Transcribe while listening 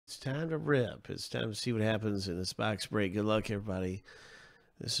It's time to rip. It's time to see what happens in this box break. Good luck, everybody.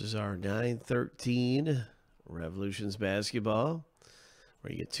 This is our 913 Revolutions basketball,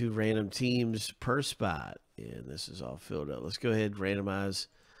 where you get 2 random teams per spot. And this is all filled up. Let's go ahead and randomize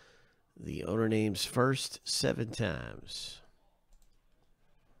the owner names first 7 times.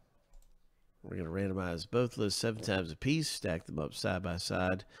 We're going to randomize both lists 7 times apiece, stack them up side by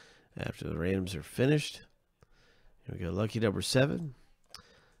side after the randoms are finished. Here we go, lucky number 7.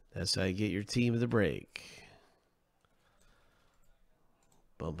 That's how you get your team of the break.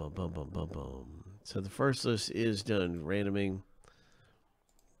 Boom, boom, boom, boom, boom, boom. So the first list is done randoming.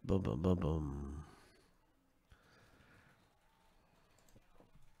 Boom, boom, boom, boom.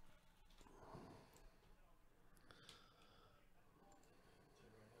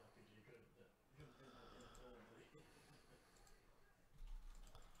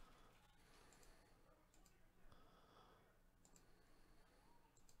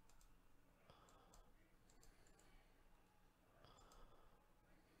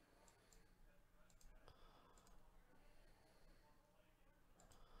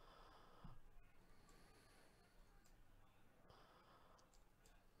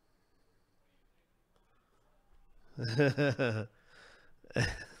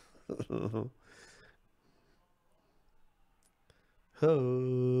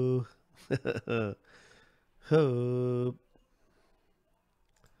 Ho. Ho.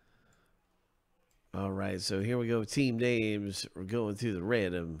 All right, so here we go. Team names. We're going through the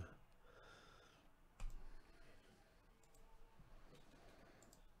random.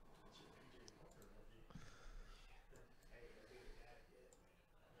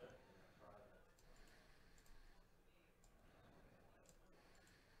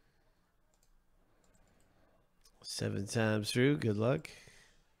 Seven times through. Good luck.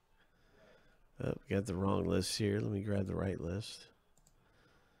 Oh, got the wrong list here. Let me grab the right list.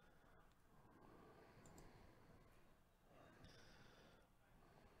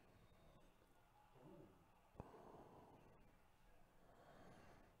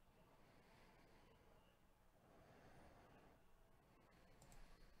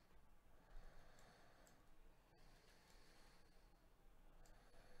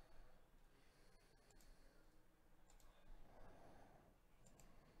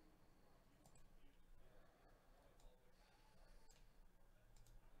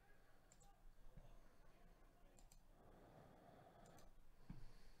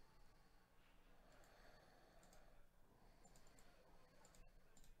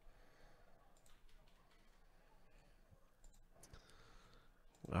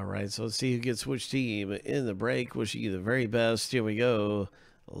 All right, so let's see who gets which team in the break. Wishing you the very best. Here we go.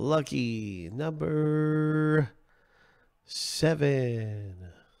 Lucky number 7.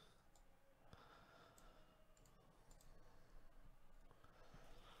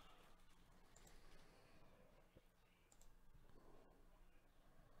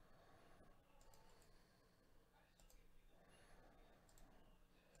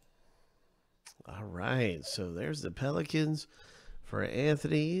 All right, so there's the Pelicans for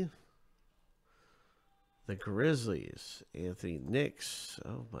Anthony. The Grizzlies, Anthony Knicks.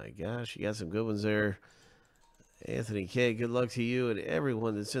 Oh my gosh, you got some good ones there. Anthony K, good luck to you and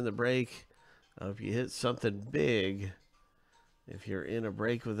everyone that's in the break. If you hit something big, if you're in a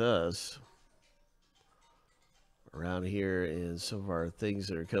break with us around here, and some of our things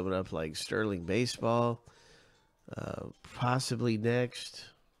that are coming up, like Sterling Baseball, possibly next.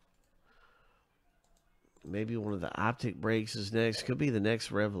 Maybe one of the optic breaks is next. Could be the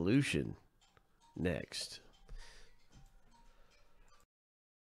next Revolution next.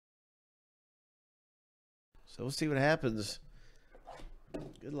 So we'll see what happens.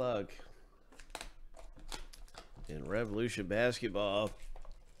 Good luck in Revolution basketball.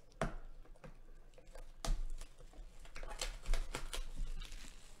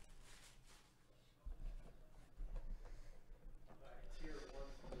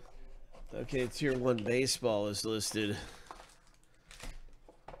 Okay, Tier 1 baseball is listed.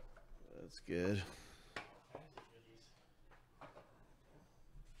 That's good.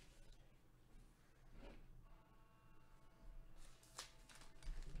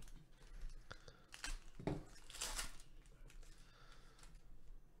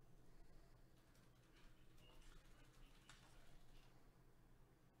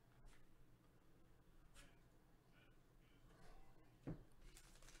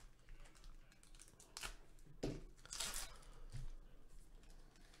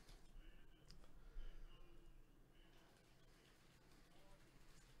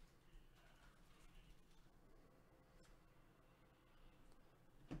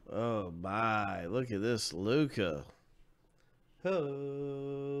 Oh my, look at this Luca.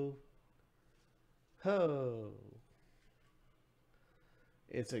 Oh. Oh.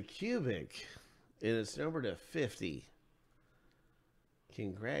 It's a cubic, and it's numbered to 50.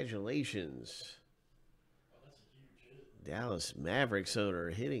 Congratulations. Dallas Mavericks owner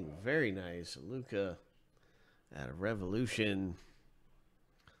hitting very nice. Luka out of Revolution.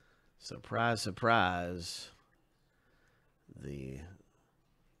 Surprise, surprise. The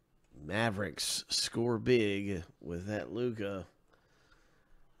Mavericks score big with that Luka.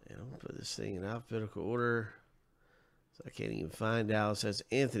 And I'll put this thing in alphabetical order. So I can't even find Dallas. That's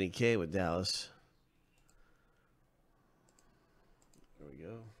Anthony K with Dallas. There we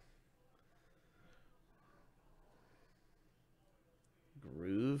go.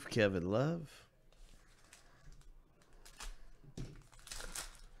 Groove, Kevin Love.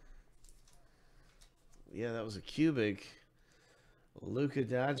 Yeah, that was a cubic. Luka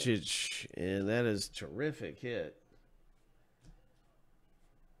Doncic, and that is terrific hit.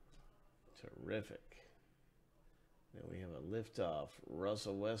 Terrific. Then we have a liftoff,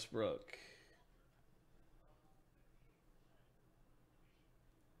 Russell Westbrook.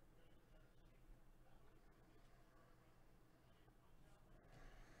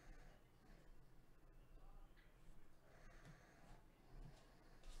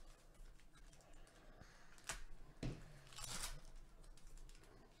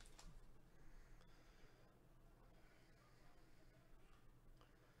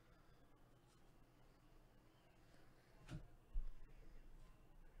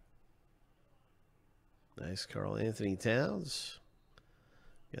 Nice Karl Anthony Towns.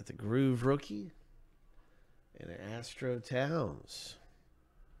 Got the Groove rookie and an Astro Towns.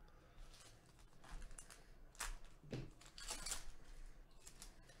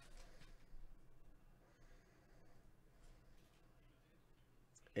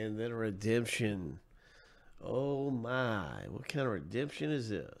 And then a redemption. Oh my, what kind of redemption is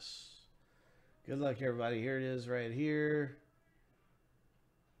this? Good luck, everybody. Here it is right here.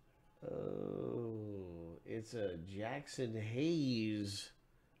 Oh, it's a Jackson Hayes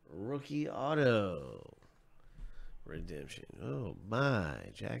rookie auto redemption. Oh my,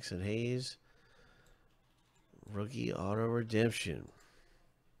 Jackson Hayes rookie auto redemption.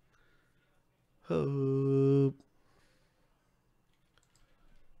 Hope.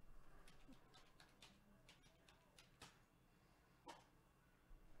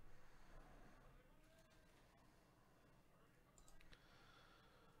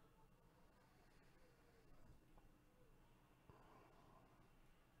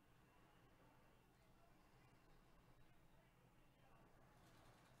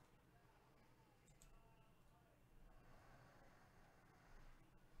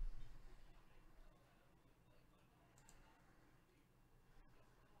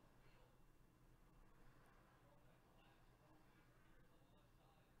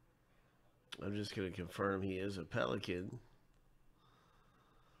 I'm just going to confirm he is a Pelican.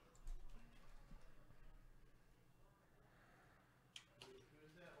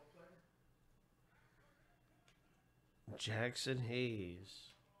 Jackson Hayes.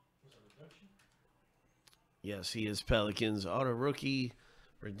 Yes, he is Pelicans. Auto rookie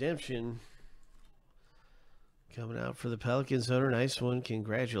redemption. Coming out for the Pelicans owner. Nice one.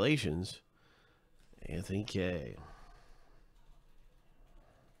 Congratulations, Anthony K.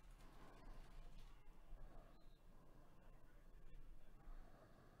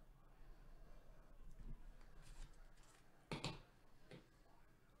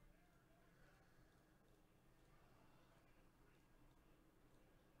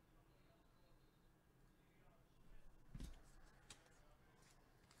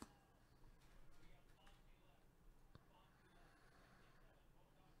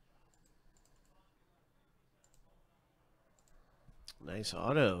 Nice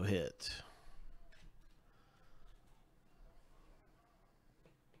auto hit.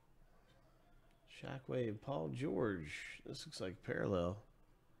 Shockwave, Paul George. This looks like parallel.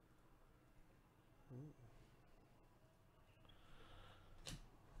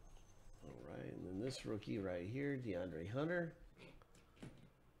 All right, and then this rookie right here, DeAndre Hunter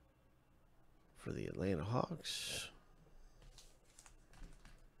for the Atlanta Hawks.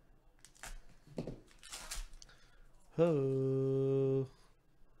 Ho.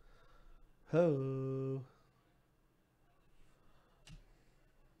 Ho.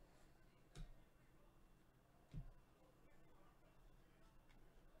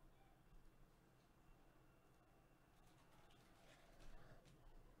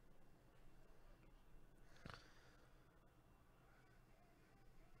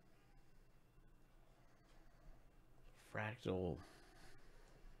 Fractal.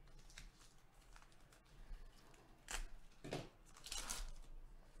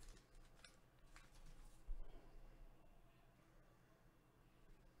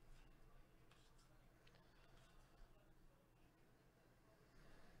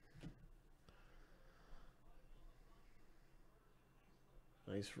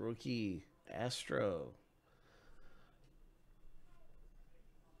 Nice rookie Astro.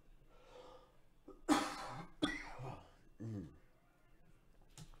 Good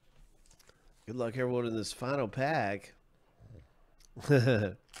luck, everyone, in this final pack.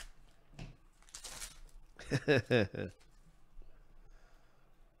 Good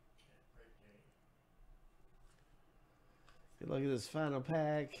luck in this final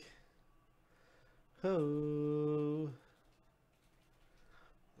pack. Ho.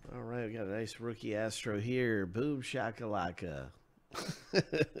 All right, we got a nice rookie Astro here. Boom shakalaka.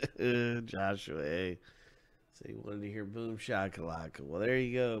 Joshua, hey. So he wanted to hear boom shakalaka. Well, there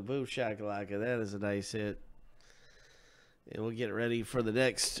you go. Boom shakalaka. That is a nice hit. And we'll get ready for the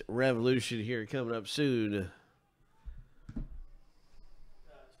next revolution here coming up soon.